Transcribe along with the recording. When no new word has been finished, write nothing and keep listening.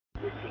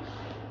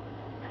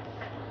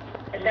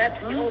And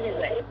that's the only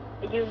way.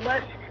 You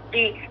must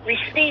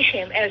receive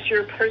him as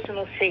your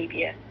personal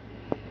Savior.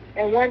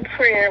 And one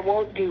prayer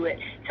won't do it.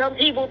 Some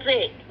people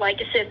think, like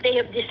I said, they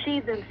have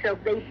deceived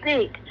themselves. They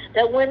think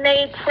that when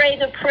they pray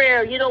the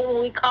prayer,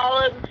 when we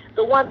call it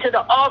the one to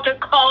the altar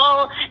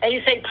call, and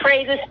you say,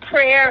 pray this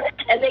prayer,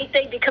 and they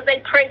think because they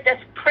prayed this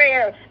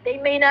prayer, they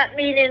may not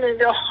mean it in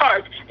their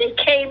heart. They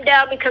came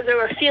down because they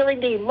were feeling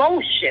the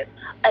emotion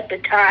at the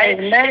time.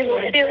 Amen. They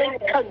were feeling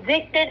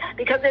convicted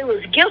because they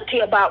was guilty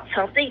about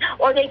something,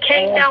 or they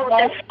came down with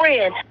their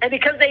friend, and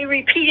because they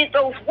repeated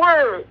those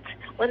words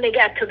when they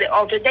got to the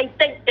altar, they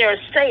think they're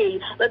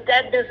saved, but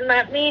that does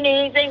not mean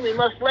anything. We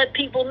must let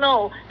people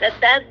know that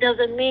that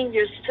doesn't mean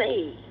you're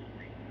saved.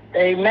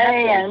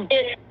 Amen.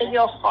 It's in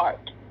your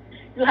heart.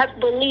 You have to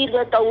believe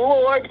that the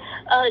Lord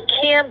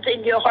comes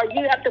in your heart.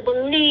 You have to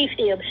believe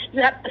him.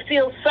 You have to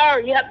feel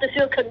sorry. You have to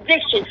feel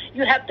conviction.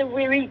 You have to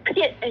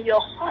repent in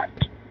your heart.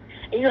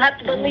 And you have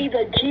to believe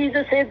that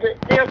Jesus is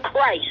their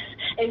Christ.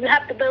 And you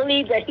have to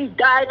believe that he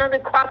died on the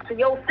cross for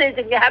your sins.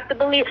 And you have to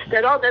believe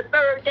that on the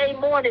third day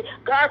morning,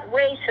 God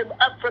raised him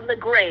up from the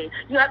grave.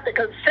 You have to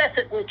confess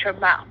it with your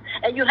mouth.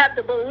 And you have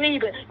to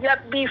believe it. You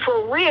have to be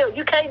for real.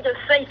 You can't just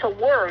say some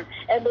words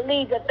and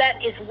believe that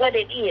that is what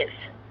it is.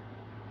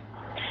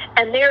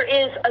 And there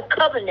is a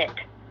covenant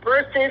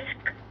versus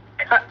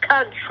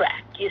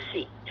contract, you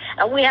see.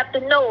 And we have to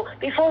know,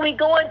 before we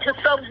go into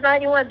Psalms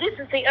 91, this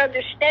is the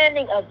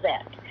understanding of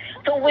that.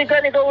 So we're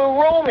going to go to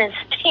Romans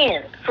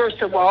 10,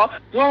 first of all.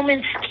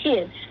 Romans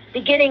 10,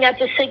 beginning at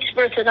the 6th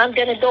verse. And I'm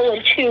going to go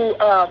into,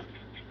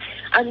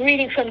 I'm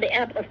reading from the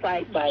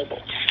Amplified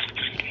Bible.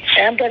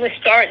 And I'm going to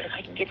start, if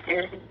I can get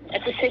there,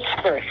 at the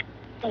 6th verse.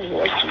 Oh,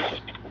 Lord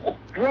Jesus.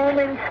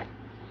 Romans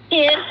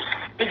 10,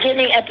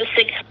 beginning at the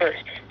 6th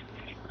verse.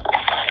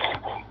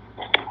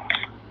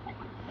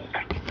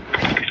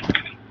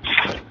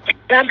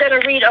 And I'm going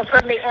to read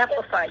from the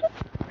Amplified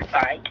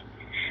side.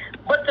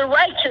 But the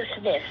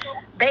righteousness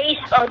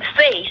based on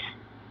faith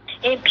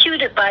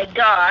imputed by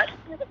God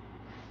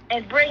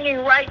and bringing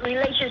right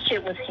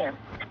relationship with him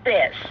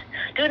says,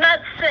 do not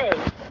say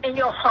in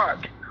your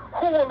heart,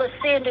 who will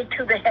ascend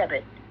into the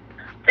heaven?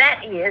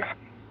 That is,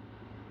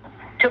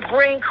 to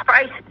bring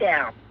Christ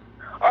down.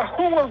 Or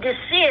who will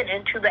descend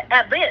into the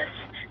abyss?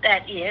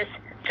 That is,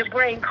 to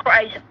bring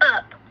Christ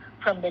up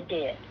from the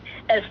dead,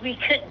 as we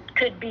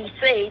could be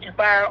saved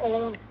by our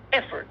own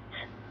efforts.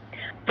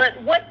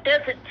 But what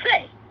does it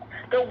say?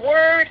 The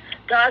word,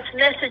 God's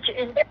message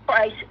in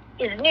Christ,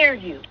 is near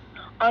you,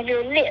 on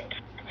your lips,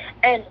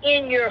 and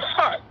in your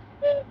heart.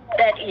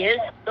 That is,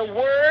 the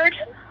word,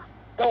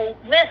 the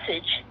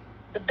message,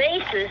 the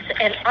basis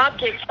and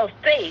object of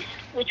faith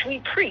which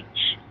we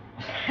preach.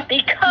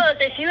 Because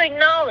if you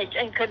acknowledge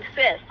and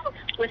confess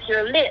with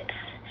your lips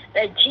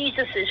that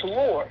Jesus is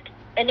Lord,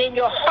 and in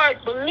your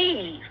heart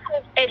believe,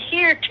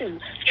 adhere to,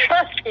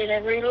 trust in,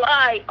 and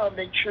rely on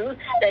the truth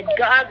that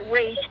God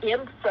raised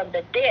him from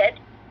the dead,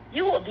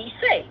 you will be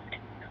saved.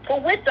 For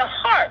with the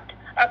heart,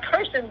 a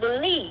person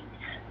believes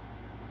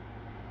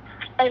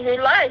and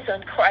relies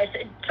on Christ,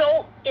 and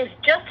so is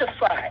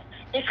justified,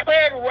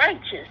 declared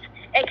righteous,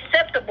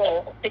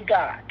 acceptable to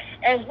God.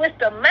 And with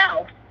the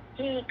mouth,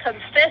 he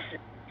confesses,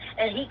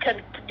 and he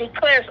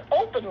declares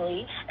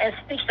openly and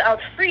speaks out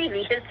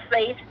freely his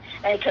faith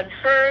and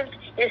confirms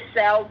his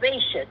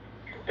salvation.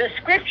 The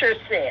scripture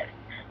says,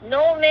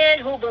 no man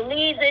who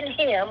believes in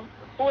him,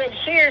 who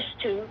adheres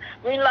to,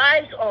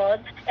 relies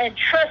on, and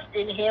trusts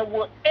in him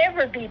will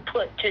ever be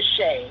put to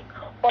shame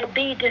or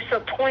be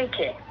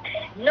disappointed.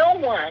 No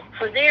one,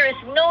 for there is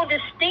no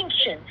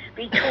distinction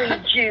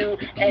between Jew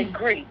and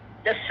Greek.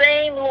 The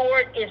same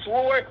Lord is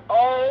Lord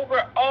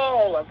over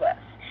all of us,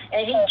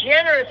 and he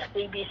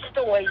generously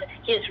bestows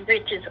his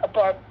riches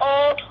upon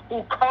all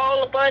who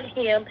call upon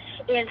him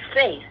in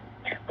faith.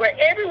 For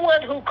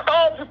everyone who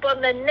calls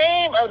upon the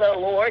name of the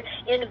Lord,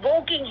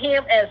 invoking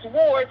him as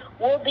Lord,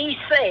 will be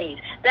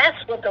saved.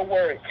 That's what the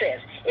word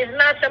says. It's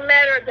not the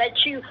matter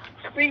that you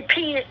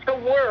repeat the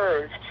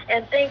words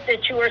and think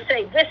that you are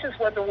saved. This is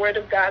what the word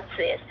of God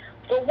says.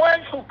 The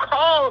ones who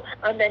call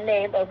on the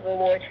name of the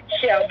Lord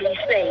shall be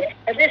saved.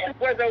 And this is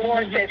where the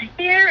Lord says,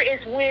 here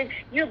is when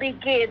you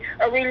begin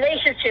a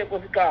relationship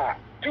with God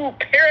through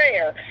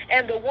prayer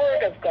and the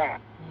word of God.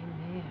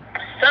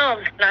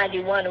 Psalms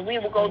 91, and we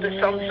will go to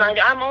Psalms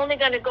 90. I'm only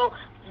going to go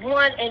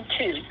 1 and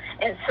 2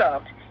 in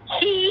Psalms.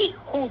 He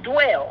who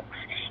dwells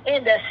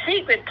in the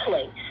secret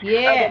place of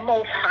the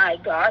Most High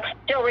God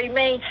shall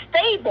remain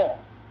stable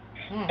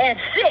and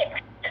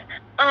fixed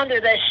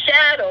under the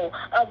shadow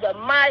of the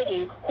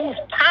mighty, whose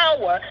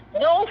power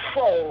no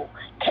foe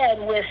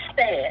can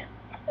withstand.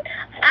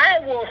 I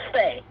will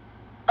say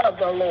of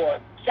the Lord.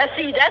 That's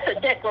a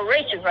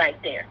declaration right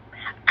there.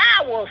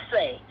 I will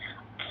say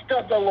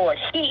of the Lord,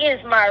 he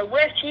is my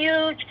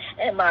refuge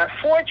and my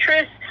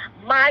fortress,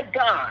 my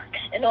God,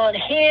 and on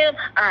him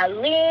I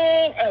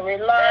lean and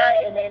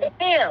rely, and in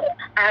him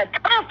I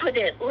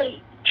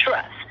confidently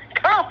trust.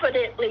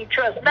 confidently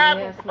trust,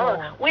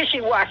 not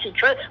wishy-washy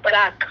trust, but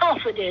I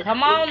confidently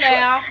Come on trust.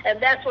 now.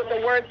 And that's what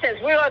the word says.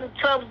 We're on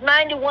Psalms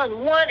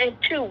 91, 1 and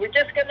 2. We're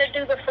just going to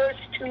do the first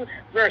two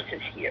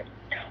verses here.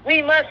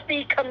 We must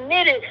be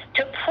committed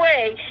to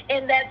pray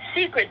in that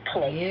secret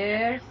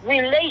place,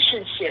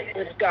 relationship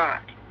with God.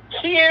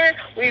 Here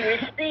we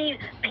receive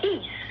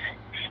peace,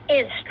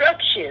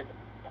 instruction.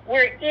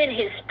 We're in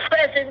his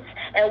presence,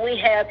 and we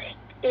have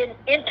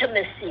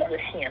intimacy with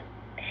him.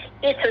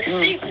 It's a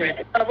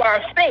secret of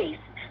our faith,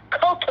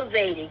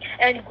 cultivating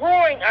and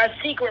growing our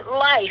secret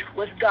life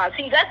with God.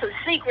 See, that's a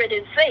secret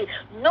in faith.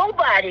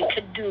 Nobody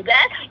can do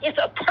that. It's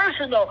a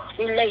personal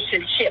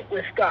relationship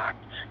with God.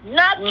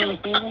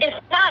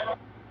 It's not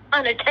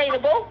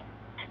unattainable.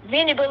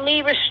 Many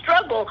believers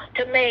struggle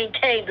to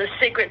maintain the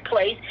secret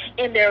place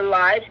in their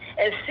lives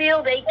and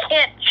feel they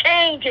can't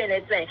change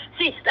anything.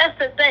 See, that's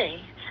the thing.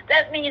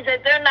 That means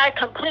that they're not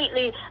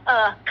completely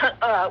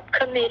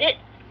committed.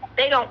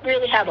 They don't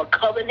really have a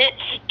covenant.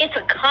 It's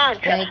a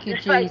contract.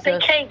 It's like they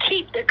can't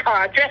keep the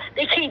contract.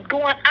 They keep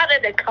going out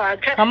of the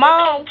contract. Come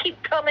on. They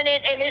keep coming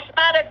in, and it's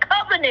not a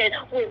covenant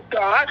with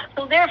God,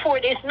 so therefore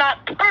it's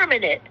not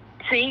permanent.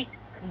 See?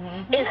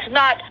 It's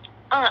not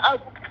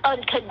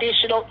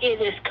unconditional,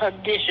 it is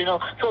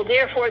conditional. So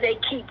therefore they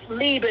keep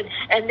leaving,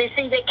 and they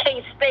see they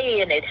can't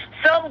stay in it.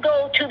 Some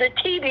go to the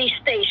TV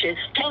station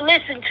to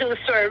listen to the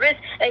service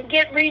and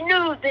get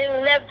renewed. They're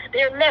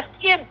left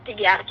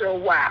empty after a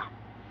while.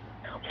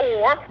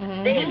 Or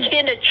they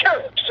attend a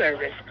church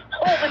service,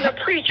 hoping the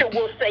preacher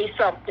will say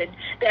something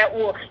that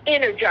will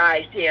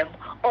energize them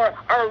or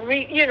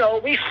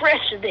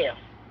refresh them.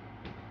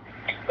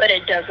 But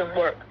it doesn't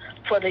work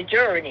for the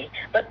journey.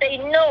 But they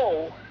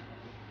know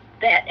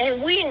that,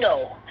 and we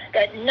know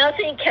that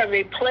nothing can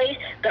replace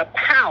the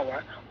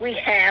power we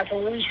have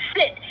when we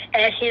sit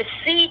at his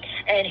feet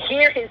and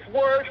hear his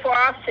word for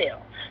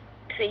ourselves.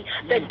 See,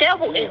 the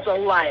devil is a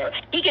liar.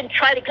 He can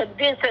try to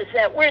convince us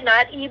that we're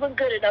not even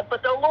good enough,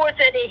 but the Lord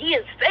said that he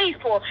is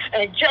faithful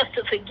and just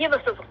to forgive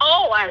us of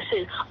all our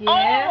sins.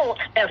 All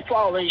have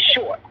fallen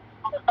short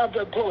of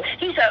the glory.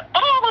 He said,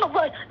 all of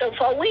us,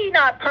 for we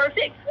not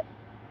perfect.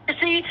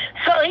 See,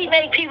 so he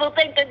made people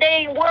think that they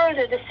ain't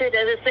worthy to sit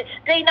at his feet.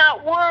 They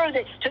not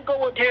worthy to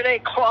go into their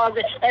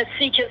closet and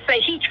seek his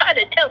face. He tried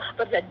to tell,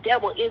 but the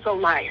devil is a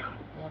liar.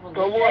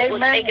 The Lord will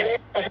take it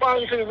as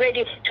long as we're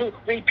ready to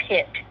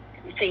repent.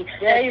 You see,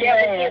 the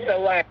devil is a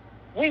liar.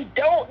 We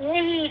don't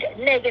need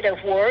negative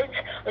words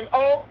and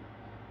all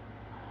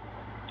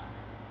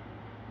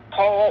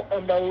call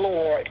on the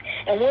Lord.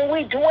 And when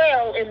we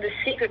dwell in the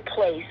secret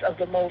place of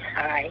the Most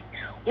High,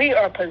 we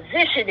are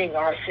positioning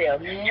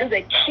ourselves to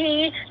the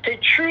key to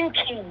true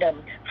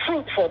kingdom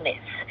fruitfulness.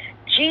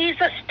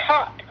 Jesus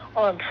taught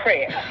on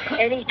prayer,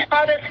 and he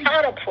taught us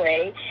how to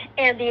pray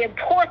and the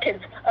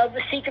importance of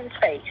the secret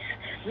place.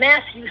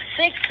 Matthew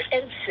 6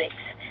 and 6.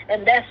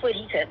 And that's what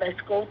he said.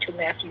 Let's go to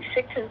Matthew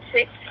 6 and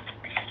 6.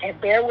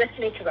 And bear with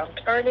me because I'm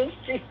turning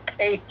these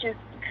pages.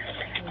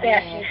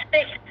 Matthew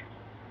 6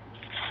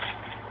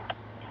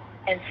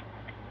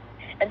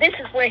 and this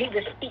is where he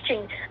was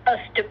teaching us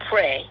to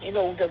pray, the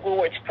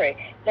Lord's Prayer.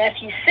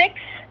 Matthew 6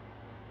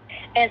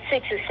 and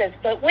 6, it says,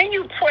 but when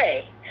you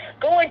pray,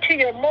 go into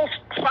your most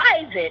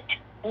private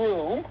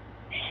room,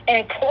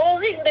 and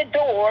closing the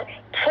door,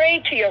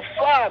 pray to your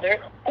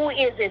Father who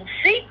is in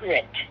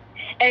secret.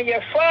 And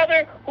your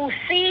Father who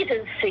sees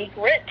in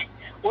secret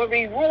will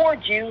reward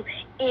you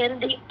in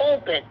the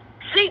open.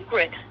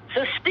 Secret,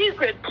 the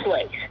secret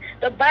place.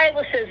 The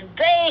Bible says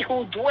they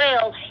who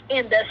dwell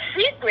in the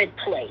secret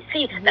place.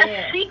 See,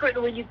 that's secret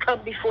when you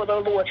come before the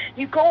Lord.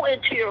 You go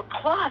into your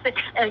closet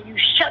and you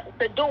shut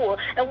the door.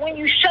 And when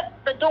you shut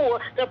the door,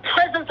 the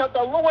presence of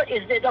the Lord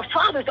is there. The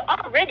Father's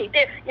already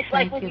there. It's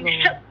like when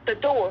you shut the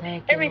door,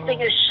 everything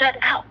is shut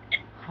out.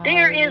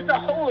 There is the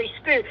Holy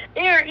Spirit.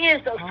 There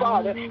is the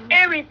Father.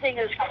 Everything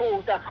is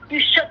closed up.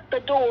 You shut the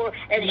door,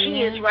 and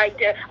he is right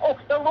there. Oh,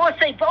 the Lord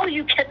says, though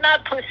you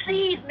cannot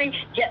perceive me,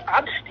 yet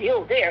I'm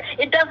still there.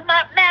 It does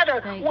not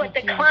matter what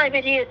the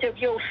climate is of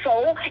your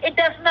soul. It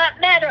does not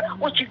matter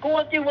what you're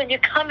going through when you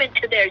come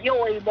into there,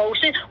 your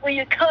emotions. When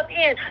you come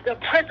in, the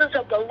presence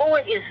of the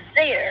Lord is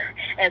there,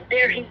 and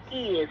there he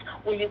is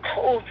when you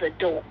close the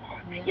door,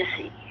 you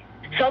see.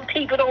 Some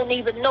people don't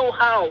even know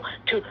how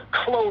to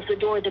close the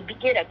door, to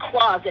begin a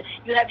closet.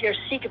 You have your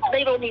secret.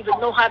 They don't even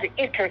know how to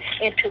enter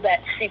into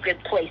that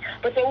secret place.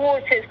 But the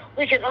Lord says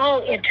we can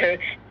all enter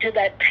to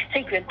that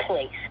secret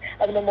place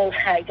of the Most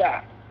High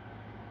God.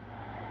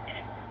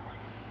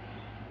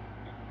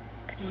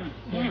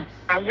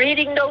 I'm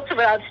reading notes,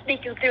 but I'm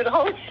speaking through the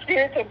Holy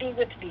Spirit, so be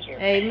with me here.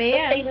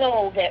 Amen.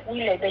 But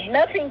we know that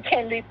nothing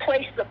can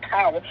replace the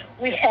power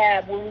we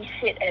have when we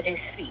sit at his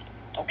feet.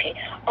 Okay,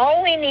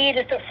 all we need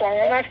is to fall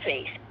on our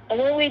face. And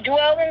when we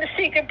dwell in the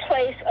secret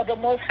place of the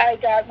Most High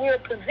God, we are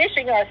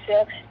positioning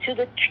ourselves to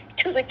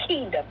the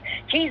kingdom.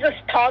 Jesus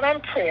taught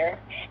on prayer.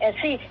 And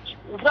see,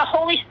 the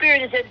Holy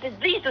Spirit is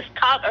that Jesus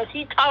taught us.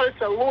 He taught us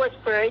the Lord's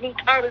Prayer, and he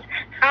taught us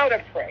how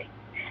to pray.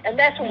 And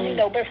that's what we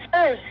know. But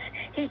first,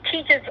 he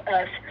teaches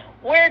us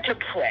where to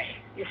pray,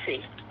 you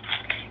see.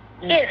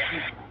 If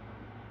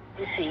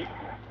You see,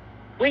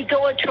 we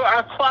go into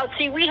our closet.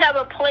 See, we have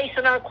a place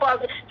in our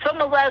closet.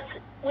 Some of us,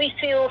 we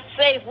feel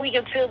safe. We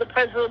can feel the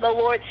presence of the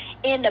Lord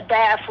in the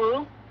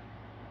bathroom,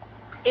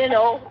 in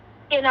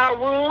our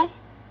room.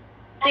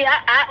 See,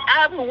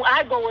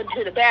 I go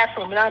into the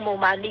bathroom and I'm on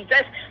my knees.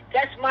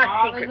 That's my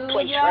secret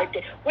place right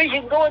there. Where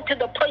you go into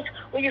the place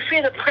where you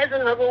feel the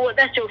presence of the Lord,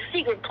 that's your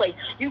secret place.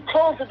 You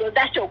close the door,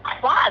 that's your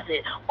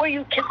closet where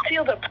you can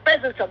feel the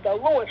presence of the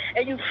Lord.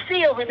 And you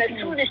feel Him as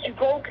soon as you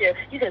go there.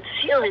 You can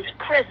feel His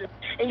presence.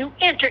 And you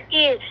enter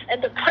in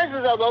and the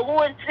presence of the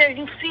Lord is there.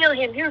 You feel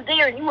Him. You're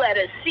there and you at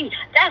a seat.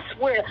 That's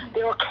where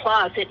their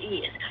closet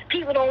is.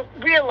 People don't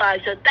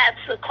realize that that's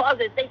the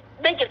closet. They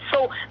make it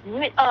so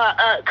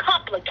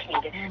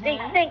complicated. They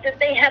think that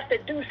they have to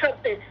do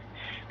something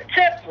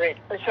separate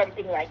or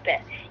something like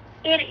that.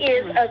 It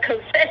is a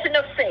confession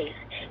of faith.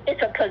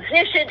 It's a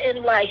position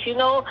in life.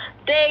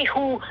 They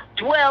who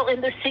dwell in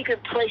the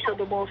secret place of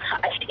the Most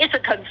High. It's a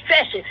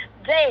confession.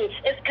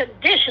 It's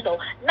conditional.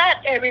 Not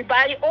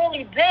everybody,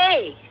 only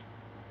they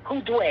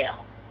who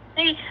dwell.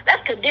 See,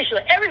 that's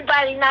conditional.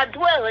 Everybody not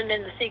dwelling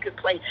in the secret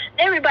place.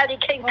 Everybody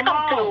can't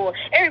come to the Lord.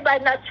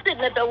 Everybody not sitting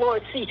at the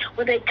Lord's seat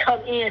when they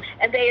come in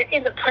and they are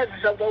in the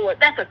presence of the Lord.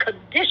 That's a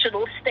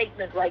conditional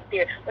statement right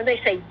there when they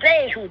say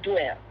they who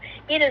dwell.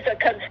 It is a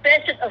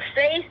confession of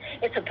faith.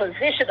 It's a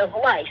position of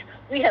life.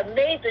 We have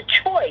made the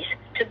choice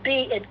to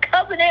be in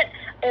covenant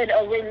and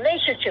a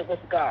relationship with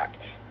God.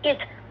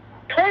 It's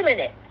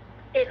permanent.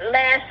 It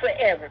lasts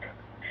forever.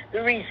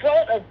 The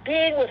result of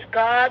being with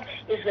God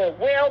is the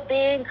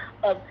well-being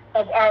of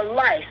our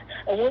life.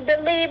 And we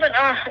believe in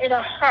our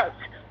hearts.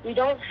 We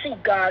don't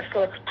seek God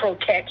for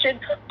protection.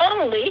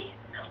 Only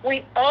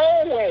we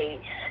always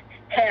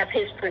have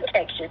His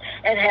protection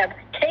and have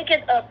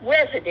taken up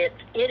residence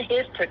in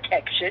His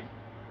protection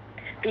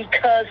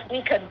because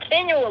we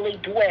continually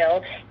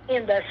dwell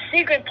in the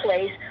secret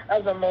place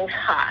of the Most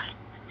High.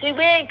 See,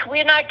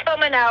 we're not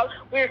coming out.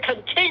 We're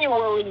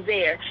continually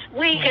there.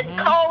 We can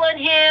call on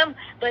Him,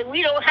 but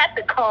we don't have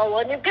to call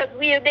on Him because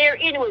we are there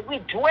anyway. We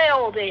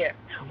dwell there.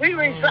 We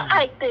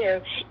reside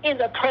there in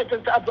the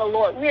presence of the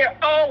Lord. We are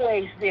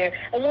always there.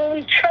 And when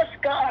we trust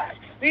God,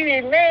 we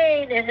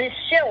remain in His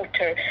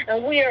shelter.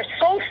 And we are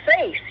so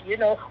safe.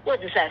 What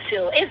does that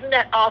feel? Isn't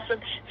that awesome?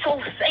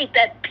 So safe,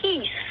 that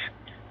peace.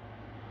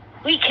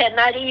 We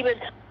cannot even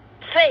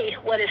say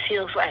what it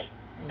feels like.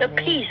 The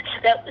peace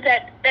that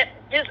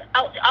just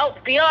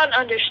out beyond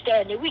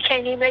understanding. We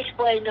can't even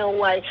explain no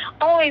way.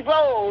 Only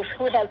those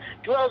who have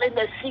dwelled in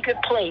the secret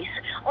place,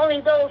 only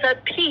those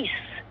have peace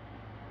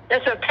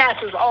that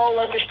surpasses all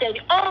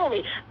understanding.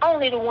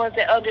 Only the ones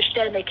that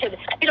understand they can.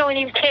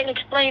 We can't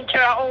explain to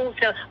our own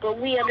self, but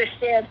we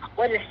understand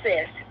what it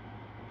says.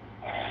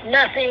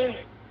 Nothing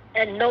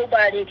and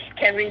nobody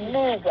can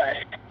remove us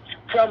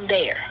from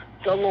there.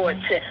 The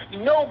Lord said,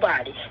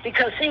 nobody.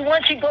 Because see,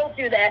 once you go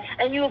through that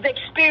and you've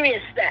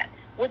experienced that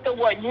with the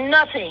word,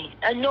 nothing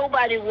and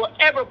nobody will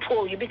ever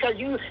pull you because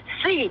you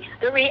see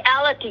the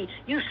reality.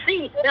 You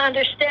see the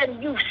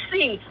understanding. You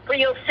see for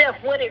yourself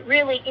what it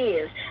really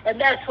is. And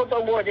that's what the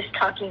Lord is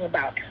talking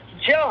about.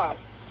 John,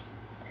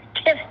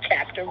 10th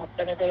chapter. We're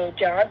going to go to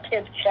John,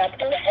 10th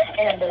chapter,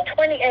 and the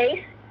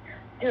 28th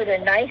through the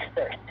 9th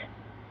verse.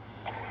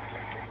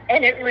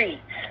 And it reads,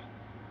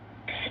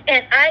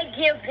 and I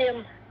give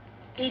them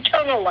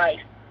eternal life,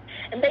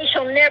 and they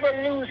shall never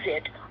lose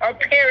it or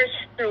perish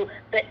through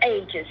the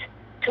ages.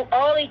 To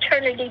all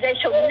eternity they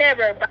shall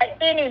never by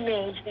any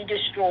means be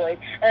destroyed,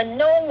 and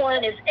no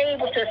one is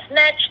able to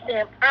snatch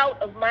them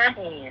out of my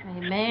hand.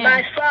 Amen.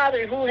 My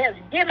Father who has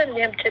given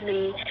them to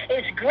me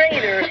is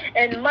greater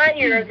and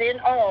mightier than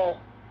all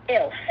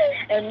else,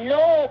 and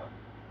no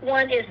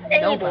one is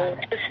able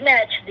to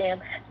snatch them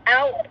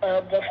out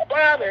of the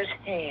Father's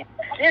hand.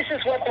 This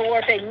is what the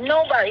Lord says.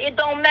 Nobody. It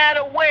don't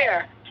matter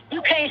where.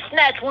 You can't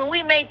snatch. When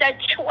we made that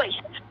choice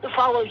to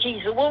follow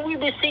Jesus, when we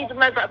received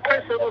Him as our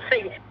personal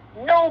Savior,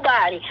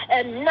 nobody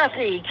and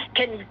nothing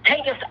can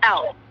take us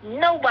out.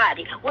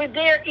 Nobody. We're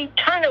there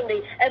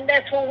eternally, and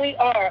that's where we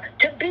are.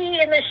 To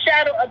be in the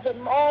shadow of the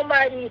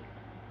Almighty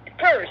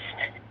first,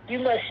 you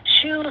must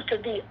choose to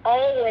be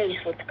always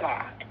with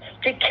God,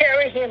 to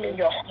carry Him in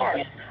your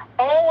heart,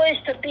 always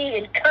to be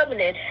in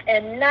covenant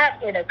and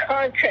not in a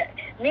contract,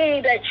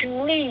 meaning that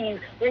you leave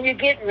when you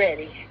get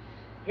ready.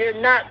 You're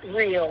not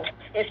real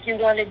if you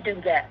want to do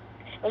that.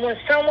 And when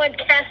someone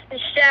casts a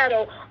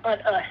shadow on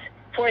us,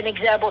 for an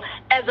example,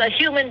 as a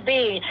human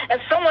being,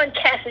 if someone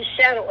casts a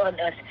shadow on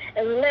us,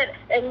 and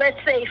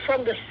let's say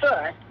from the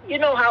sun, you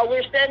know how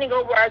we're standing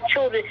over our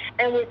children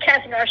and we're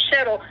casting our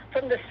shadow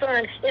from the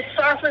sun, it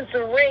softens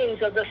the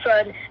rays of the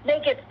sun,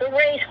 making the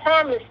rays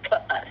harmless to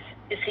us.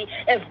 You see,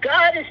 if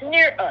God is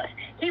near us,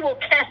 He will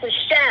cast a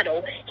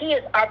shadow. He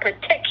is our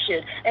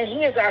protection, and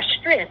He is our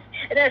strength.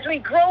 And as we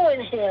grow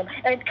in Him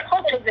and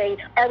cultivate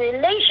our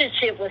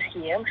relationship with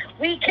Him,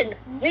 we can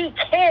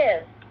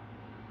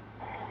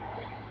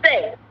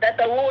say that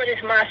the Lord is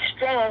my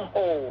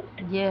stronghold.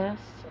 Yes.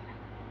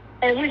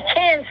 And we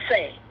can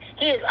say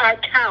He is our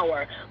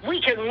tower.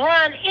 We can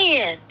run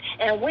in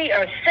and we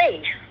are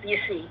safe, you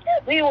see.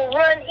 We will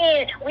run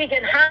in. We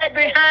can hide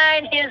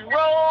behind his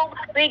robe.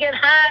 We can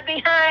hide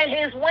behind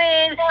his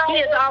wings. He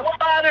is our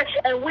Father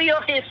and we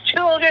are his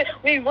children.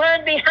 We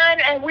run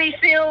behind and we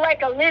feel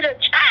like a little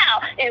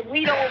child. And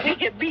we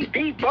can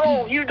be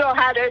bold. You know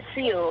how that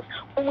feels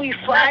when we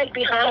fly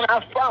behind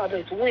our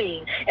Father's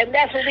wing. And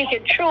that's what we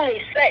can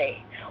truly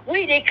say.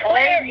 We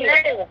declare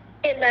it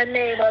in the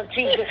name of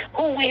Jesus,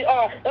 who we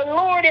are. The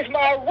Lord is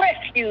my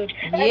refuge.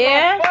 And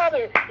my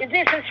Father,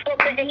 this is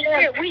from the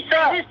experience. We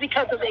say this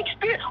because of the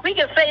experience. We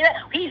can say that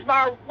he's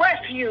my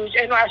refuge.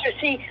 And I should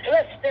see,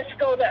 let's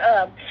go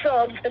to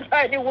Psalms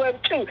 91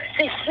 too.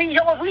 See,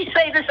 we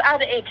say this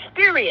out of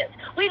experience.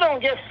 We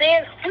don't just say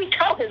it. We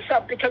talking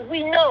something because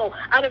we know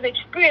out of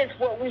experience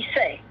what we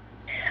say.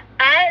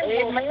 I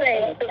will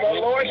say to the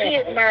Lord, he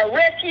is my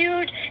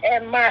refuge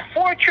and my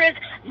fortress,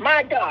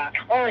 my God.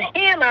 On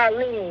him I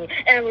lean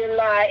and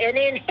rely, and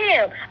in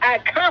him I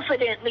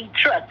confidently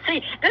trust.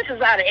 See, this is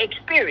out of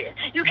experience.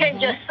 You can't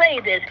just say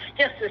this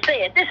just to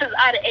say it. This is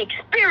out of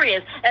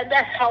experience, and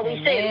that's how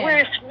we say it.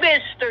 We're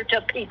minister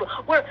to people.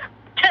 We're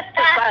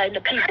testifying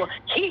to people.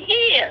 He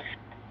is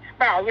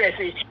my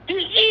refuge. He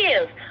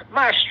is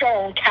my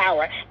strong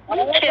tower.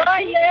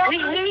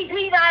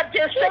 We not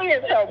just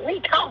saying so. We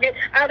talking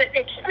out of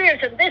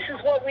experience, and this is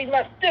what we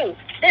must do.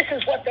 This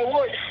is what the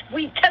Lord,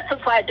 we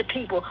testify to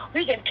people.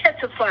 We can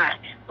testify.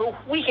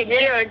 We can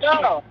guarantee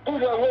who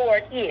the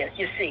Lord is,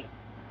 you see.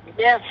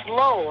 Yes,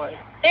 Lord.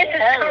 This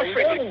is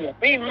comforting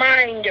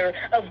reminder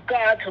of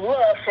God's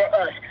love for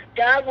us.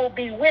 God will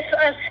be with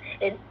us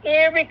in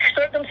every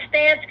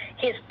circumstance,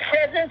 his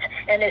presence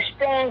and his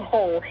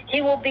stronghold.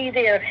 He will be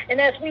there. And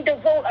as we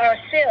devote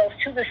ourselves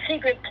to the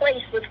secret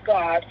place with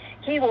God,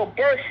 he will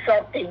birth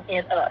something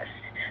in us.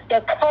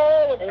 The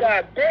call of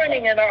God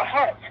burning in our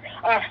hearts.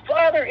 Our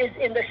Father is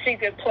in the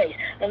secret place.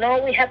 And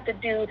all we have to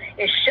do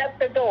is shut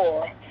the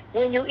door.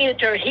 When you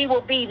enter, he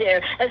will be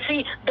there. And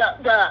see,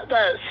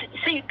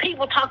 see,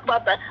 people talk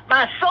about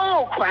my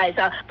soul cries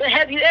out. But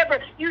have you ever,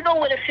 you know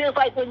what it feels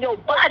like when your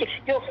body,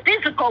 your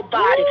physical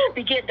body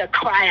begins to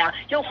cry out.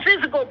 Your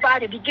physical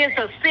body begins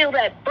to feel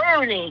that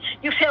burning.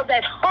 You feel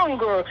that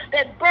hunger,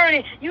 that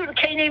burning. You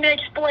can't even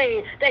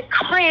explain that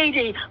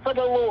craving for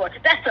the Lord.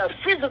 That's a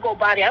physical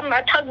body. I'm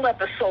not talking about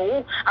the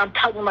soul. I'm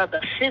talking about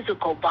the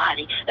physical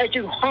body. That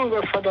you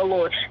hunger for the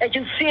Lord. That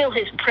you feel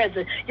his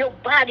presence. Your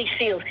body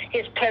feels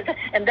his presence.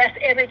 And that's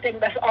everything.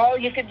 That's all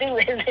you can do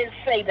is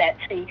say that,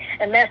 see.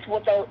 And that's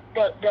what the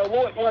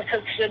Lord wants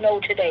us to know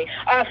today.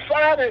 Our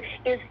Father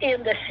is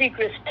in the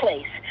secret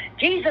place.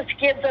 Jesus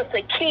gives us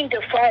the key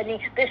to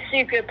finding this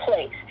secret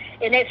place.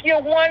 And if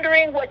you're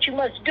wondering what you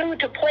must do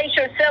to place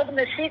yourself in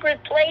the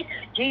secret place,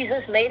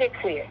 Jesus made it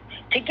clear.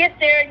 To get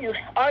there,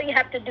 all you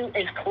have to do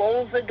is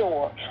close the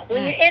door.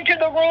 When you enter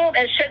the room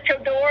and shut your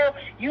door,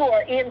 you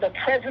are in the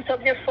presence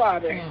of your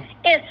Father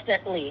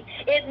instantly.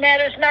 It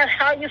matters not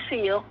how you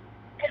feel.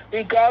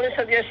 Regardless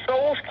of your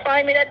soul's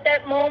climate at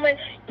that moment,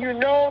 you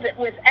know that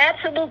with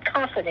absolute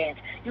confidence,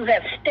 you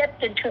have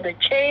stepped into the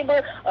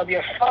chamber of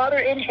your Father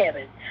in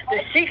heaven.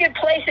 The secret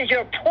place is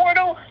your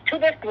portal to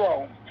the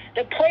throne,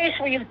 the place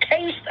where you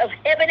taste of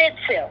heaven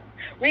itself.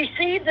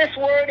 Receive this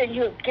word and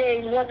you have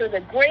gained one of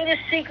the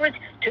greatest secrets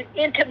to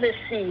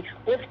intimacy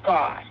with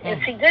God. And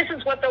see, this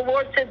is what the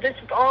Lord said. This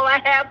is all I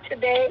have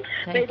today.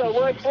 May the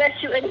Lord bless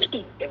you and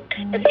keep you.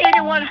 If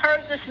anyone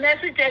heard this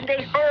message and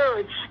they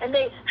heard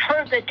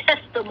the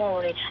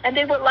testimony and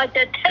they would like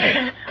to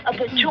taste of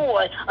the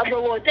joy of the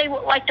Lord, they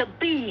would like to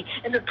be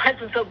in the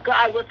presence of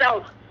God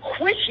without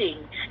wishing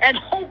and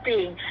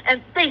hoping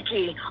and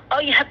thinking,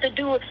 all you have to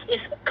do is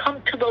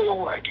come to the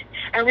Lord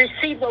and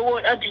receive the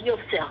Lord unto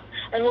yourself.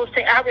 And we'll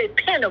say, I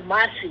repent of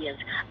my sins.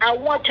 I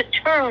want to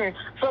turn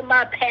from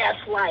my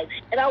past life.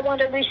 And I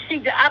want to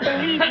receive you. I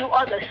believe you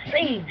are the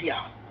Savior.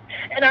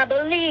 And I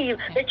believe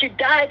that you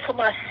died for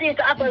my sins.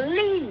 I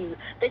believe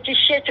that you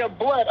shed your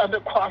blood on the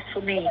cross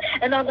for me.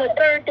 And on the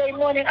third day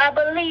morning, I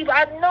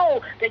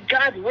know that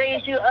God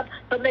raised you up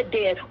from the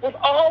dead with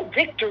all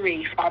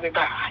victory, Father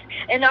God.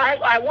 And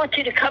I want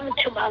you to come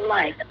into my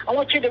life. I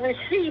want you to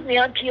receive me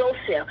unto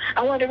yourself.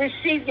 I want to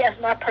receive you as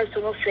my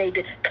personal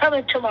Savior. Come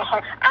into my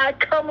heart. I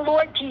come,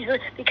 Lord Jesus,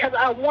 because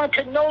I want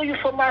to know you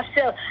for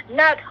myself.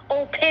 Not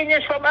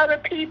opinions from other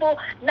people,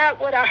 not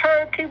what I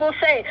heard people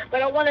say,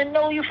 but I want to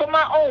know you for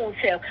my own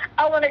self.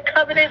 I want a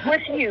covenant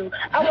with you.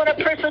 I want a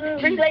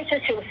personal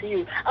relationship with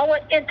you. I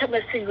want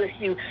intimacy with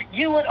you.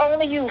 You and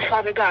only you,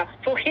 Father God.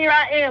 So here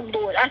I am,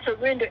 Lord. I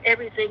surrender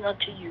everything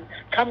unto you.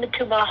 Come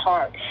into my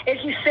heart.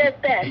 If you said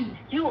that,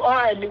 you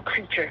are a new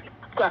creature.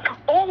 God,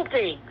 all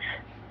things,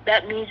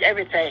 that means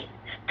everything.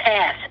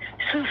 Past,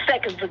 2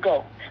 seconds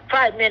ago,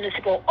 5 minutes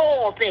ago,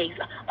 all things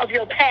of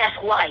your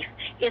past life,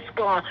 it's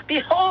gone.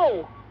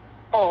 Behold,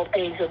 all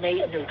things are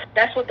made new.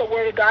 That's what the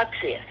Word of God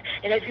says.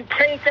 And if you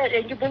pray that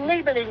and you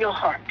believe it in your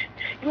heart,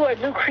 you are a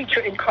new creature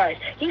in Christ.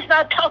 He's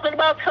not talking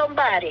about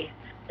somebody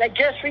that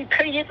just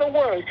repeated the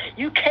words.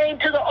 You came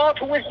to the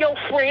altar with your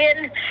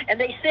friend, and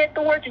they said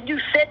the words, and you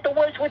said the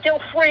words with your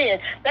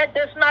friend. That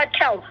does not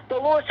count. The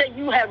Lord said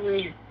you have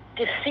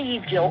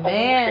deceived your own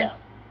self.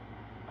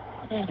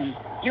 Mm-hmm.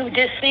 You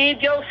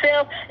deceived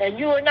yourself, and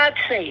you are not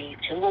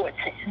saved, the Lord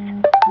says.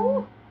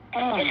 Mm-hmm.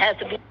 It has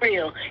to be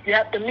real. You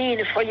have to mean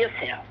it for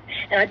yourself.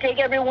 And I thank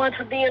everyone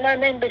for being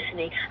on and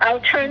listening. I'll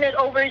turn it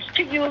over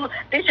to you,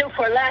 Bishop,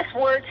 for last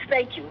words.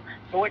 Thank you,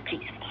 Lord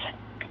Jesus.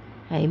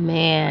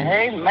 Amen.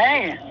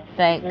 Amen.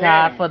 Thank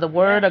God for the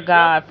word of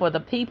God, for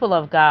the people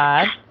of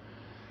God.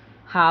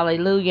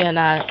 Hallelujah.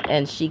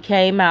 And she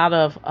came out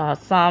of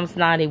Psalms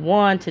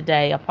 91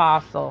 today,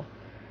 Apostle.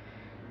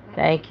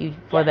 Thank you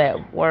for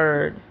that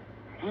word.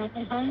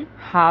 Mm-hmm.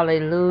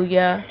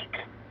 Hallelujah.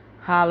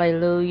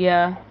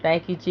 Hallelujah.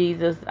 Thank you,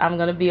 Jesus. I'm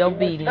going to be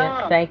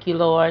obedient. Thank you,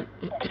 Lord.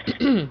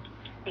 And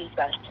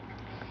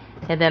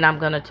then I'm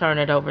going to turn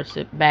it over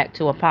back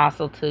to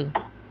Apostle to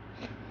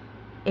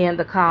end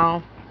the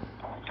call.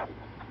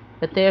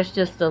 But there's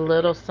just a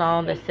little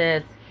song that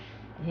says,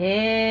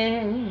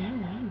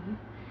 in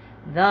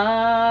the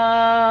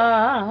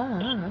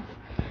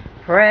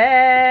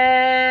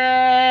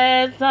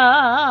presence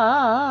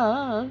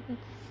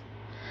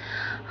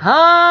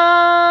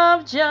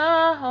of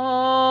Jehovah,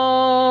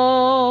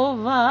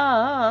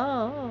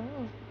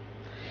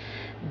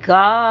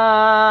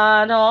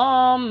 God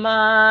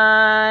Almighty,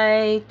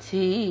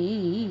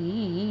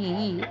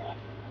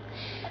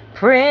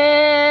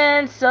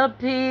 Prince of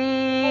Peace,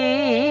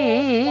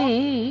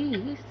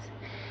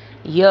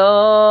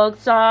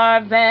 yokes are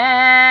vanished,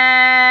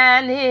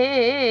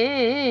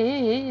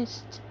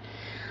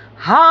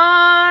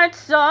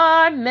 hearts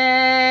are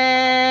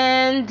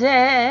mended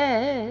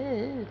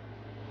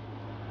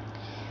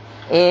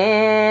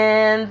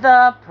in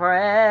the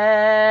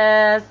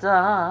presence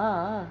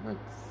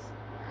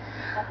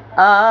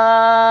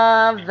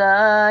of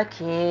the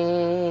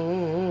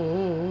King,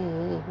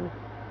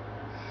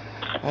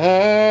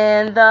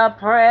 in the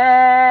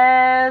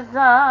presence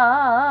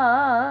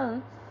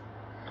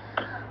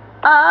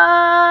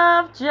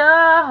of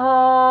Jehovah,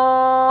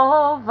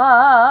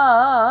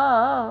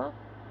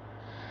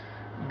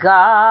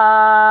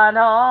 God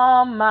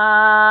Almighty,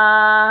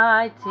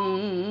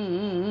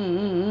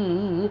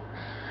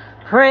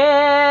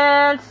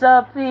 Prince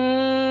of Peace,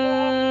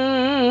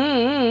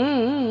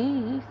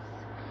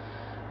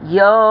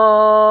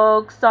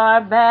 yokes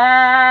are banished,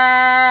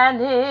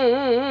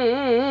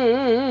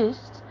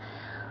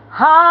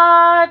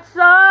 hearts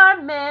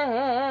are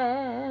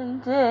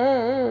mended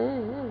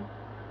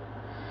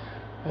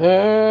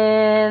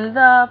in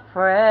the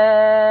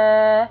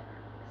presence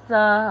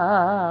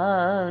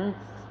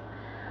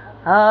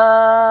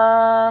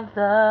of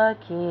the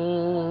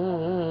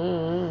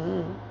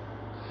King.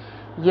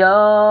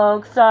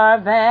 Yokes are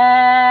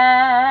vanished,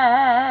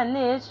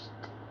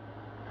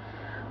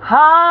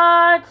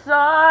 hearts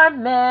are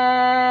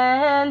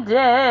mended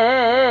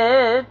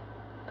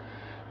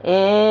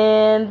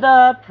in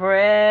the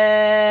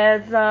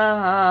presence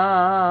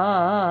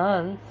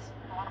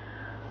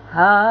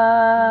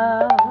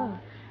of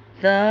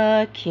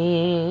the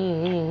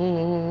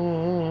King.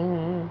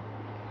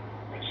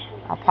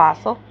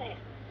 Apostle.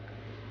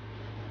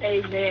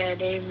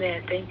 Amen,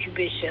 amen. Thank you,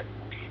 Bishop.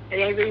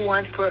 And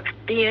everyone for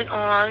being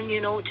on,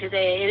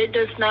 today. And it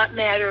does not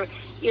matter,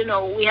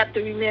 we have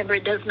to remember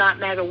it does not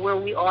matter where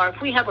we are.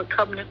 If we have a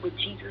covenant with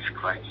Jesus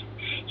Christ,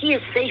 He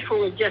is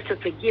faithful and just to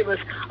forgive us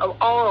of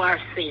all our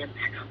sins.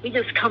 We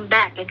just come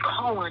back and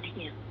call on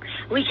Him.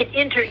 We can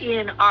enter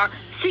in our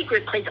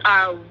secret place,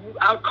 our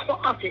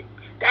closet,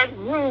 that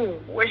room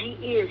where He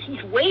is.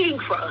 He's waiting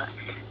for us.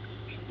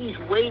 He's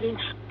waiting.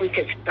 We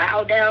could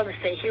bow down and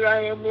say, here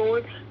I am,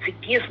 Lord,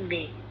 forgive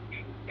me.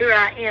 Here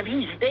I am.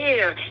 He's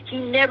there. He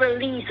never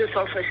leaves us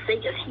or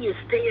forsakes us. He is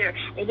there.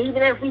 And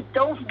even if we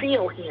don't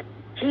feel Him,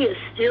 He is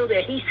still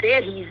there. He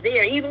said He's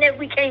there. Even if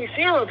we can't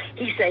feel Him,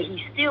 He said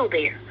He's still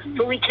there.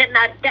 So we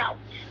cannot doubt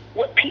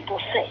what people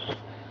say.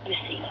 You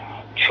see,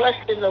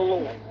 trust in the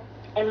Lord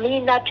and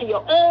lean not to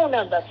your own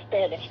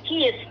understanding.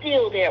 He is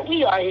still there.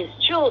 We are His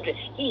children.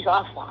 He's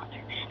our Father.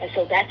 And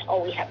so that's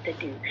all we have to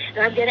do.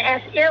 And I'm going to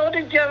ask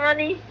Elder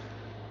Johnny.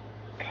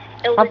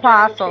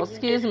 Apostle,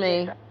 excuse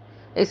me,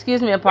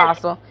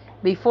 Apostle.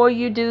 Before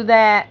you do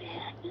that,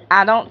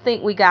 I don't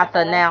think we got the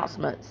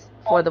announcements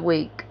for the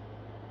week.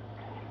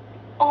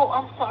 Oh,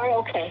 I'm sorry.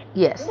 Okay.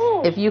 Yes.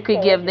 If you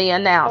could give the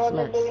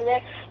announcements.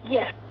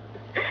 Yes.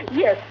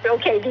 Yes.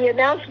 Okay. The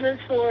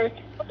announcements for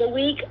the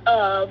week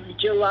of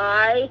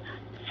July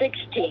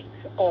 16th,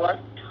 or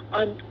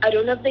on, I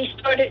don't know if they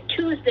started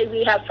Tuesday.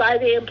 We have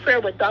 5 a.m.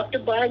 prayer with Dr.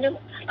 Bynum.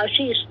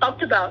 She has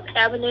talked about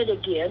having it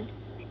again.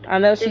 I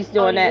know she's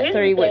doing that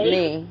 3 with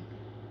me.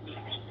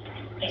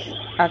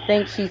 I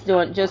think she's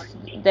doing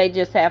they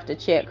just have to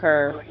check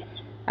her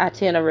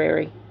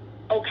itinerary.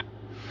 Okay.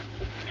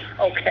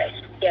 Okay.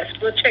 Yes,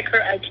 we'll check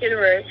her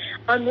itinerary.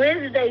 On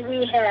Wednesday,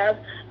 we have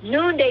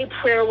noonday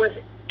prayer with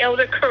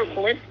Elder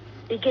Kirkland,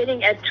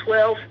 beginning at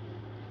 12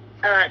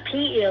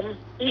 p.m.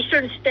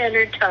 Eastern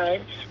Standard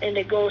Time, and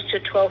it goes to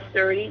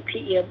 12:30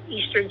 p.m.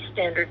 Eastern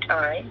Standard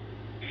Time.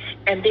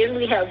 And then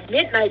we have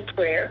midnight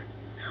prayer.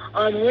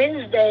 On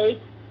Wednesday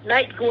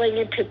night going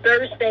into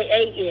Thursday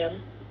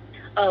a.m.,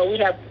 we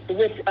have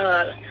with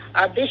our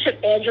Bishop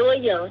Angela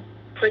Young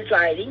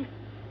presiding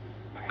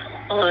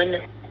on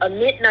a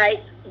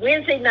midnight,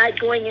 Wednesday night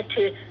going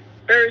into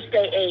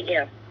Thursday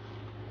a.m.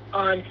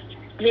 on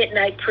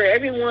midnight prayer.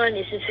 Everyone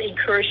is just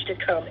encouraged to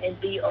come and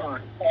be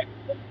on.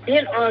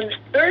 Then on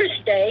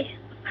Thursday,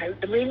 I'm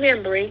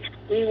remembering,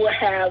 we will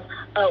have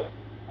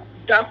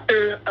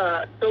Dr.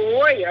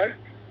 Soroya.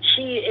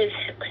 She is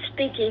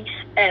speaking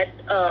at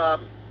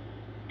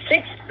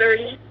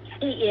 6:30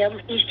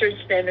 p.m. Eastern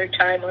Standard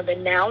Time on the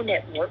Now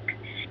Network.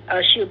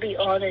 She'll be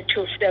on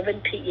until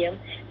 7 p.m.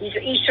 These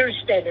are Eastern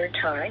Standard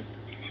Time.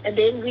 And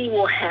then we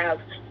will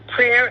have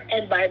prayer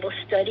and Bible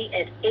study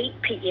at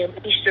 8 p.m.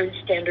 Eastern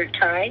Standard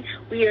Time.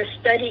 We are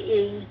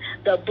studying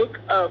the book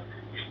of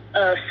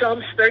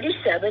Psalms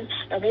 37,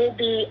 and we'll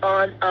be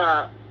on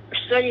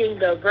studying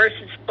the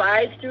verses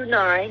 5 through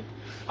 9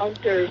 on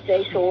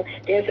Thursday. So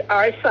there's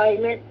our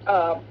assignment,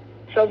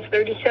 Psalms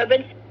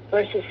 37,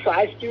 verses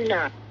 5 through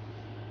 9.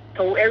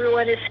 So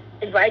everyone is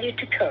invited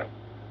to come.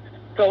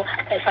 So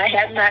if I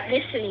have not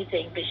missed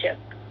anything, Bishop.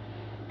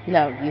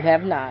 No, you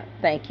have not.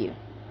 Thank you.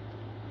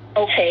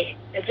 Okay,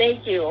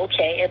 thank you.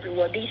 Okay,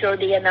 everyone. These are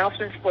the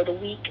announcements for the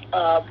week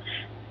of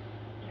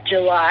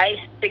July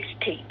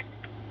 16th.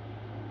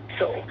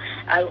 So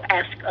I'll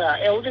ask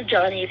Elder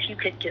Johnny if you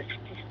could just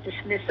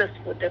dismiss us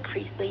with the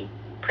priestly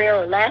prayer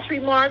or last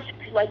remarks,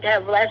 if you'd like to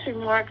have last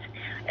remarks,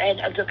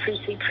 and the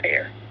priestly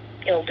prayer,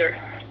 Elder.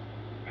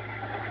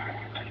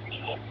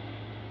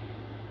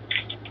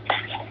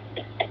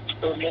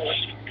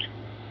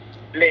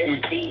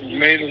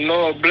 May the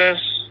Lord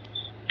bless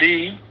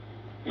thee.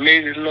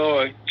 May the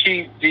Lord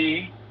keep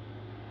thee.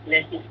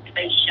 Let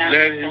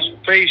his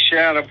face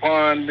shine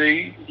upon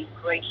thee.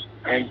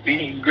 And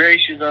be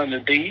gracious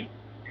unto thee.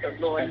 The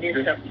Lord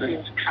lift up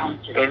his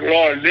countenance. The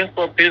Lord lift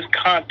up his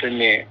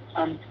countenance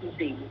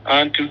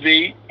unto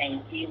thee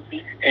and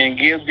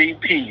give thee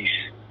peace.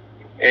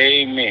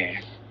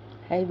 Amen.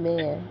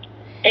 Amen.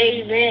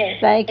 Amen.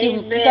 Thank you.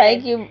 Amen.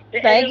 Thank you.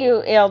 Thank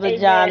you, Elder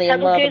Johnny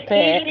and Mother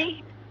Pat.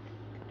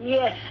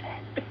 Yes.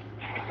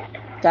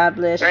 God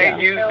bless you.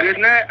 Thank you. Good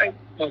night.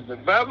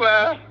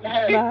 Bye-bye.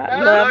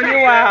 Love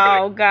you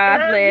all.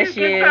 God bless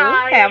you.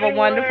 Goodbye, Have a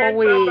everyone. wonderful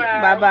week.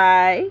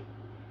 Bye-bye.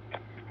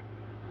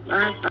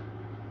 Bye-bye.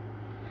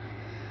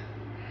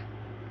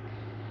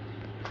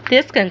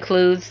 This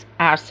concludes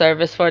our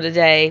service for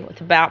today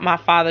with About My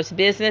Father's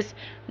Business,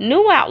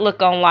 New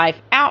Outlook on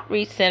Life,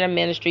 Outreach Center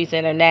Ministries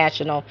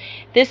International.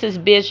 This is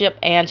Bishop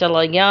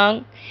Angela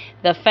Young,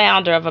 the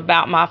founder of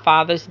About My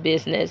Father's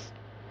Business.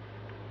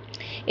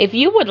 If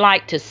you would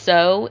like to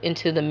sow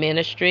into the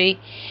ministry,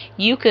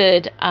 you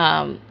could,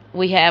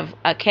 we have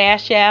a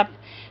Cash App,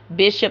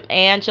 Bishop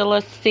Angie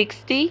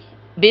 60,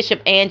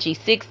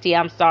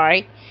 and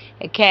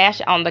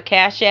cash on the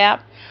Cash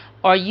App,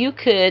 or you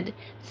could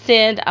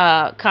send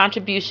a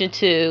contribution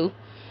to,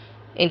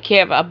 in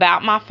care of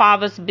About My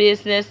Father's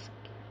Business,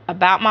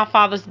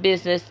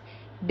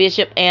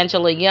 Bishop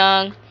Angela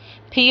Young,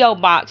 P.O.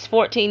 Box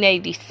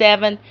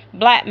 1487,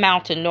 Black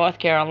Mountain, North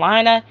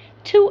Carolina,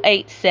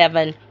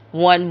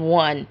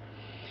 28711.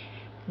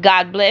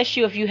 God bless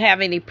you. If you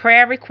have any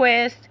prayer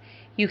requests,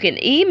 you can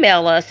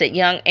email us at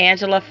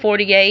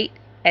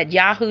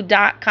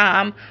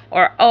youngangela48@yahoo.com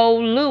or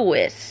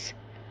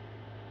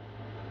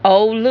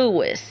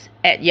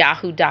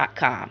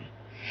olewis@yahoo.com.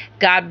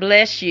 God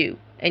bless you,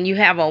 and you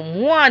have a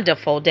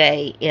wonderful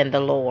day in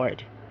the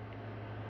Lord.